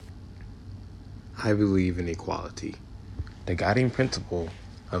I believe in equality, the guiding principle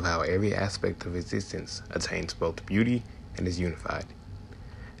of how every aspect of existence attains both beauty and is unified.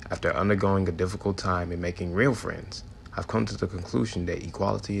 After undergoing a difficult time in making real friends, I've come to the conclusion that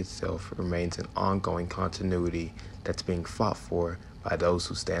equality itself remains an ongoing continuity that's being fought for by those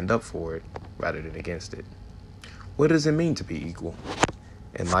who stand up for it rather than against it. What does it mean to be equal?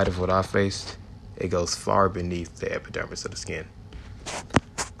 In light of what I faced, it goes far beneath the epidermis of the skin.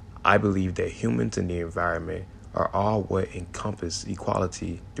 I believe that humans and the environment are all what encompass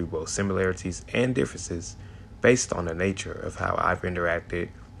equality through both similarities and differences based on the nature of how I've interacted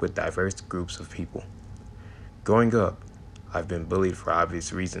with diverse groups of people. Growing up, I've been bullied for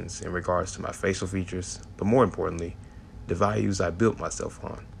obvious reasons in regards to my facial features, but more importantly, the values I built myself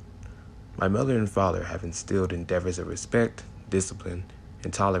on. My mother and father have instilled endeavors of respect, discipline,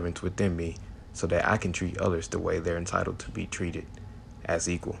 and tolerance within me so that I can treat others the way they're entitled to be treated, as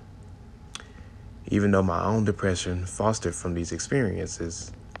equal. Even though my own depression fostered from these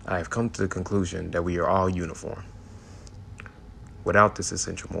experiences, I have come to the conclusion that we are all uniform. Without this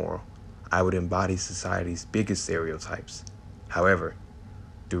essential moral, I would embody society's biggest stereotypes. However,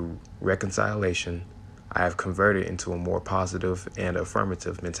 through reconciliation, I have converted into a more positive and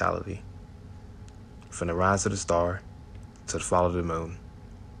affirmative mentality. From the rise of the star to the fall of the moon,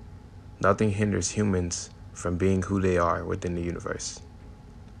 nothing hinders humans from being who they are within the universe.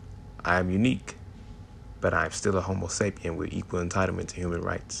 I am unique, but I am still a Homo sapien with equal entitlement to human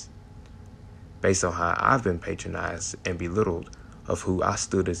rights. Based on how I've been patronized and belittled of who I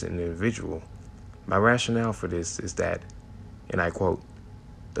stood as an individual, my rationale for this is that, and I quote,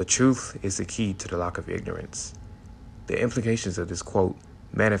 "The truth is the key to the lock of ignorance." The implications of this quote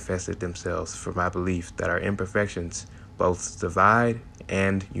manifested themselves from my belief that our imperfections both divide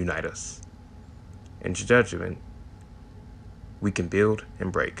and unite us. In judgment, we can build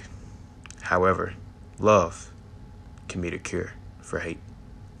and break. However, love can be the cure for hate.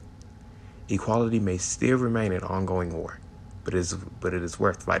 Equality may still remain an ongoing war, but it is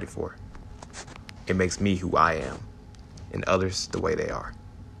worth fighting for. It makes me who I am, and others the way they are.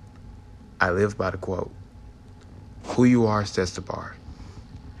 I live by the quote, "Who you are sets the bar."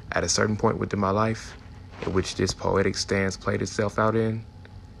 At a certain point within my life, in which this poetic stance played itself out in,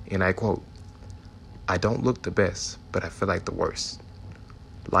 and I quote, "I don't look the best, but I feel like the worst.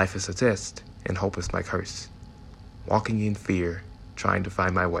 Life is a test, and hope is my curse. Walking in fear, trying to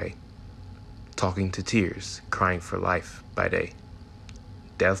find my way. Talking to tears, crying for life by day.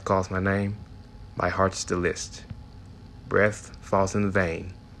 Death calls my name, my heart's the list. Breath falls in the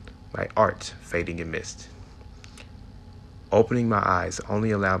vein, my art fading in mist." Opening my eyes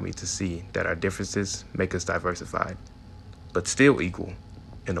only allowed me to see that our differences make us diversified, but still equal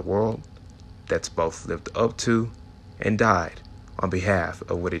in a world that's both lived up to and died on behalf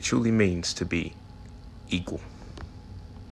of what it truly means to be equal.